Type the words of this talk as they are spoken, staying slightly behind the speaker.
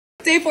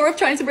Day 4 of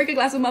trying to break a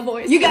glass with my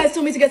voice. You guys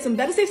told me to get some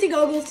better safety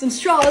goggles, some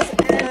straws,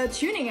 and a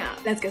tuning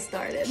app. Let's get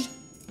started.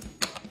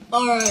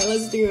 Alright,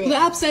 let's do it. The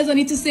app says I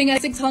need to sing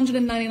at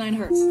 699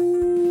 hertz.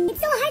 It's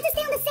so hard to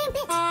stay on the same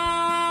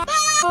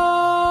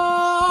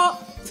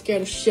pitch.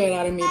 Scared the shit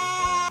out of me.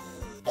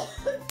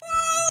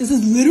 This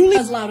is literally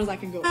as loud as I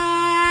can go. The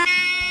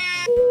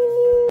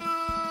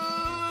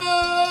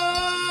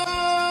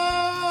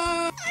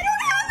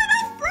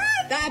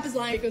app is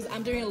lying because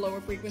I'm doing a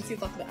lower frequency.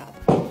 Fuck the app.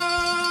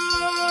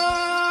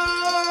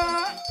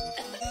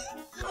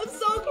 I'm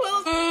so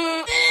close.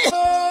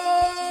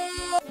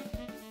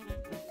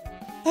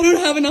 I don't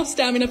have enough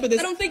stamina for this.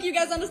 I don't think you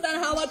guys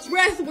understand how much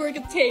breath work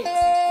it takes.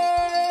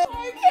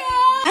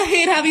 I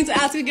hate having to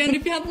ask again.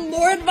 If you have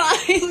more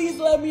advice, please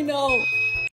let me know.